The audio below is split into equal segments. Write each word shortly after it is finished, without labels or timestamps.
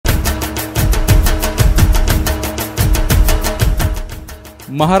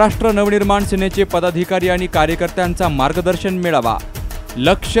महाराष्ट्र नवनिर्माण सेनेचे पदाधिकारी आणि कार्यकर्त्यांचा मार्गदर्शन मेळावा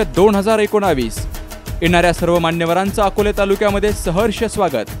लक्ष्य 2019। येणाऱ्या सर्व मान्यवरांचं अकोले तालुक्यामध्ये सहर्ष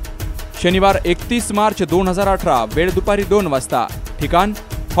स्वागत। शनिवार 31 मार्च 2018 वेळ दुपारी 2 वाजता। ठिकाण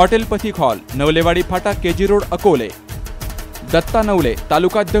हॉटेल पथिक हॉल, नवलेवाडी फाटा, केजी रोड, अकोले। दत्ता नवले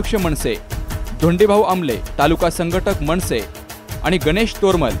तालुकाध्यक्ष मनसे, धोंडीभाऊ आमले तालुका संघटक मनसे आणि गणेश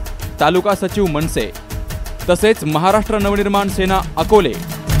तोरमल तालुका सचिव मनसे, तसेच महाराष्ट्र नवनिर्माण सेना अकोले।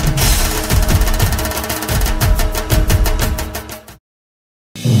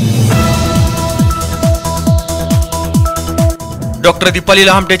 डॉक्टर दीपाली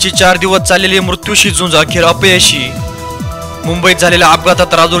लहामटेची 4 दिवस चाललेली मृत्यूशी झुंज अखेर अपयशी। मुंबईत झालेल्या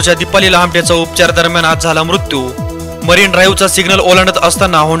अपघातात राजूरच्या दीपाली लहामटेचा उपचार दरम्यान आज झाला मृत्यू। मरीन ड्राईव्हचा सिग्नल ओलांडत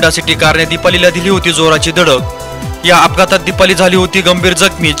असताना होंडा सिटी कारने दीपालीला दिली होती जोराची धडक। या अपघातात दीपाली झाली होती गंभीर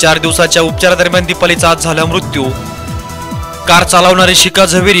जखमी। 4 दिवसाच्या उपचारादरम्यान दीपालीचा आज झाला मृत्यू। कार चालवणारी शिका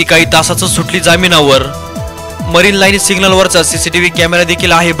झवेरी काही तासाच सुटली जामिनावर। मरीन लाईन सिग्नलवरचा सीसीटीव्ही कॅमेरा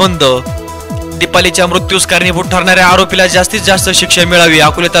देखील आहे बंद। दीपालीच्या मृत्यूस कारणीभूत ठरणाऱ्या आरोपीला जास्तीत जास्त शिक्षा मिळावी,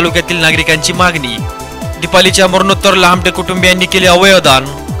 अकोले तालुक्यातील नागरिकांची मागणी। दीपालीच्या मरणोत्तर लहामटे कुटुंबियांनी केले अवयवदान।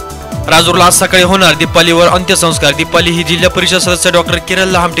 राजूरला आज सकाळी होणार दीपालीवर अंत्यसंस्कार। दीपाली ही जिल्हा परिषद सदस्य डॉक्टर किरण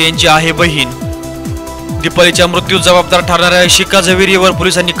लहामटे यांची आहे बहीण। दीपालीच्या मृत्यूस जबाबदार ठरणाऱ्या शिका झवेरीवर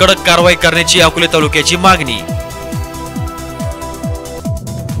पोलिसांनी कडक कारवाई करण्याची अकोले तालुक्याची मागणी।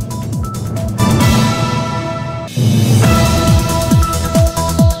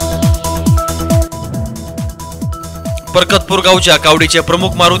 बरकतपूर गावच्या कावडीचे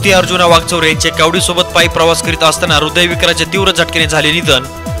प्रमुख मारुती अर्जुना वागचौरे यांचे कावडीसोबत पायी प्रवास करीत असताना हृदयविकाराच्या तीव्र झटक्याने झाले निधन।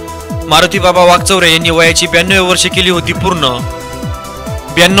 मारुती बाबा वागचौरे यांनी वयाची 92 वर्षे केली होती पूर्ण।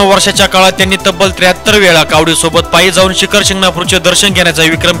 92 वर्षाच्या काळात त्यांनी तब्बल 73 वेळा कावडीसोबत पायी जाऊन शिखर शिंगणापूरचे दर्शन घेण्याचा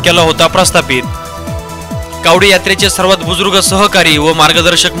विक्रम केला होता प्रस्थापित। कावडी यात्रेचे सर्वात बुजुर्ग सहकारी व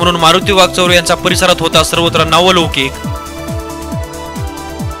मार्गदर्शक म्हणून मारुती वागचौरे यांचा परिसरात होता सर्वत्र नावलौकिक।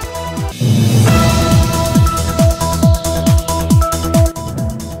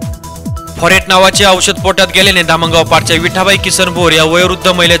 फॉरेट नावाचे औषध पोटात गेल्याने धामणगाव पारच्या विठाबाई किसन बोर या वयोवृद्ध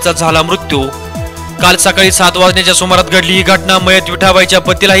महिलेचा झाला मृत्यू। काल सकाळी 7 वाजण्याच्या सुमारास घडली ही घटना। मयत विठाबाईच्या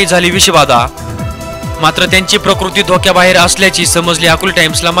पतीलाही झाली विषबाधा, मात्र त्यांची प्रकृती धोक्याबाहेर असल्याची समजली अकोले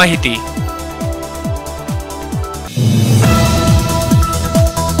टाइम्सला माहिती।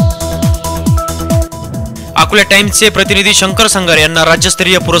 अकोले टाइम्सचे प्रतिनिधी शंकर संगार यांना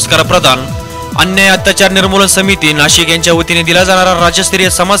राज्यस्तरीय पुरस्कार प्रदान। अन्याय अत्याचार निर्मूलन समिती नाशिक यांच्या वतीने दिला जाणारा राज्यस्तरीय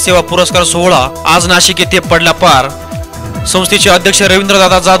समाजसेवा पुरस्कार सोहळा आज नाशिक येथे पडला पार। संस्थेचे अध्यक्ष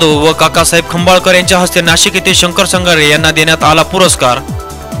रवींद्रदादा जाधव व काकासाहेब खंबाळकर यांच्या हस्ते नाशिक येथे शंकर संगारे यांना देण्यात आला पुरस्कार।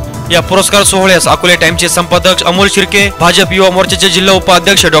 या पुरस्कार सोहळ्यास अकोले टाइम्सचे संपादक अमोल शिर्के, भाजप युवा मोर्चाचे जिल्हा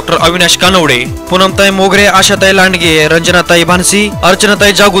उपाध्यक्ष डॉक्टर अविनाश कानवडे, पूनमताई मोगरे, आशाताई लांडगे, रंजनाताई भानसी,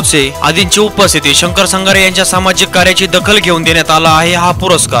 अर्चनाताई जागुचे आदींची उपस्थिती। शंकर संगारे यांच्या सामाजिक कार्याची दखल घेऊन देण्यात आला आहे हा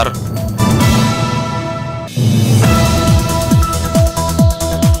पुरस्कार।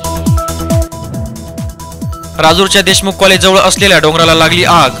 राजूरच्या देशमुख कॉलेज जवळ असलेल्या डोंगराला लागली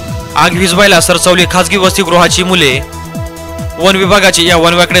आग। आग विझवायला सरसावली खासगी वसतिगृहाची मुले। वन विभागाचे या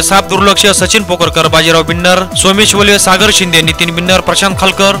वनव्याकडे साफ दुर्लक्ष। सचिन पोकरकर, बाजीराव बिन्नर, सोमेश वलवे, सागर शिंदे, नितीन बिन्नर, प्रशांत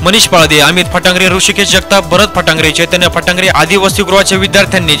खालकर, मनीष पाळदे, अमित फटांगरे, ऋषिकेश जगताप, भरत फटांगरे, चैतन्य फटांगरे आदी वसतिगृहाच्या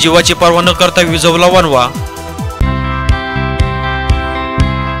विद्यार्थ्यांनी जीवाची पर्वा न करता विझवला वनवा।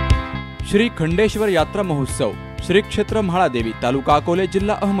 श्री खंडेश्वर यात्रा महोत्सव, श्री क्षेत्र म्हाळादेवी, तालुका अकोले,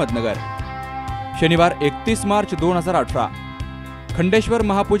 जिल्हा अहमदनगर। शनिवार 31 मार्च 2018 खंडेश्वर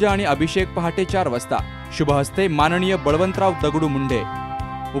महापूजा आणि अभिषेक पहाटे 4 वाजता। शुभ हस्ते माननीय बळवंतराव दगडू मुंढे,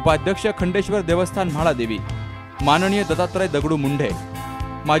 उपाध्यक्ष खंडेश्वर देवस्थान म्हाळादेवी, माननीय दत्तात्रय दगडू मुंढे,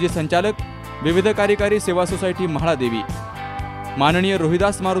 माजी संचालक विविध कार्यकारी सेवा सोसायटी म्हाळादेवी, माननीय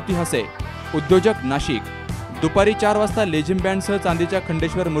रोहिदास मारुती हसे, उद्योजक नाशिक। दुपारी 4 वाजता लेझिम बँडसह चांदीच्या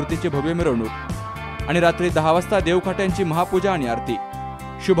खंडेश्वर मूर्तीची भव्य मिरवणूक आणि रात्री 10 वाजता देवखाट्यांची महापूजा आणि आरती।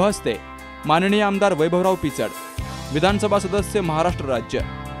 शुभ हस्ते माननीय आमदार वैभवराव पिचड, विधानसभा सदस्य महाराष्ट्र राज्य,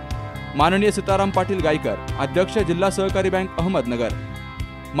 माननीय सीताराम पाटील गायकर, अध्यक्ष जिल्हा सहकारी बँक अहमदनगर,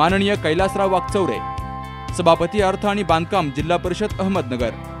 माननीय कैलासराव वागचौरे, सभापती अर्थ आणि बांधकाम जिल्हा परिषद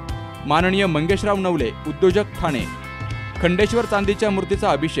अहमदनगर, माननीय मंगेशराव नवले, उद्योजक ठाणे। खंडेश्वर चांदीच्या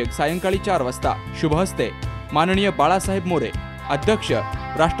मूर्तीचा अभिषेक सायंकाळी 4 वाजता। शुभ हस्ते माननीय बाळासाहेब मोरे, अध्यक्ष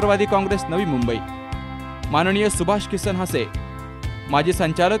राष्ट्रवादी काँग्रेस नवी मुंबई, माननीय सुभाष किसन हसे, माजी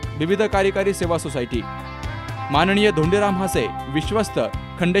संचालक विविध कार्यकारी सेवा सोसायटी, माननीय धोंडीराम हसे, विश्वस्त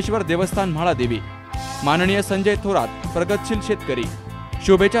खंडेश्वर देवस्थान म्हाळादेवी, माननीय संजय थोरात, प्रगतशील शेतकरी।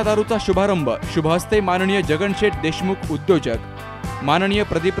 शोभेच्या दारूचा शुभारंभ शुभ हस्ते माननीय जगनशेठ देशमुख, उद्योजक, माननीय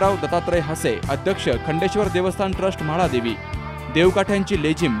प्रदीपराव दत्तात्रय हसे, अध्यक्ष खंडेश्वर देवस्थान ट्रस्ट म्हाळादेवी, देवकाठ्यांची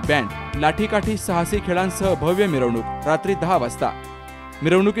लेझिम बँड, लाठीकाठी साहसी खेळांसह भव्य मिरवणूक रात्री 10 वाजता.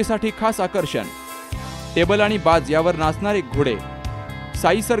 मिरवणुकीसाठी खास आकर्षण टेबल आणि बाज यावर नाचणारे घोडे.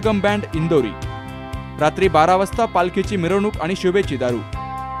 साई सरगम बँड इंदोरी. रात्री 12 वाजता पालखीची मिरवणूक आणि शुभेची दारू.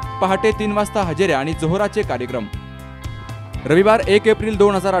 पहाटे 3 वाजता हजेऱ्या आणि जोहराचे कार्यक्रम. रविवार 1 एप्रिल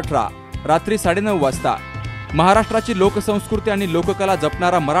 2018 रात्री 9:30 वाजता महाराष्ट्राची लोकसंस्कृती आणि लोककला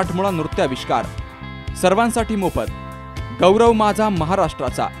जपणारा मराठमोळा नृत्याविष्कार. सर्वांसाठी मोफत. गौरव माझा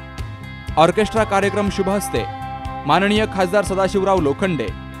महाराष्ट्राचा. ऑर्केस्ट्रा कार्यक्रम शुभ हस्ते माननीय खासदार सदाशिवराव लोखंडे,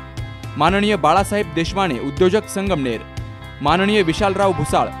 माननीय बाळासाहेब देशमाने उद्योजक संगमनेर, माननीय विशालराव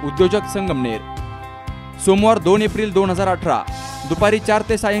भुसाळ उद्योजक संगमनेर. सोमवार 2 एप्रिल 2018 दुपारी 4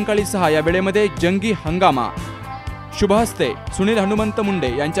 ते सायंकाळी 6 या वेळेमध्ये जंगी हंगामा. शुभ हस्ते सुनील हनुमंत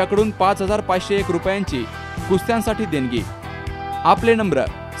मुंडे यांच्याकडून 5,501 रुपयांची कुस्त्यांसाठी देणगी. आपले नम्र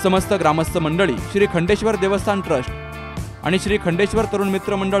समस्त ग्रामस्थ मंडळी, श्री खंडेश्वर देवस्थान ट्रस्ट आणि श्री खंडेश्वर तरुण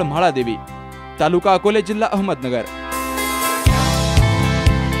मित्र मंडळ म्हाळादेवी, तालुका अकोले, जिल्हा अहमदनगर.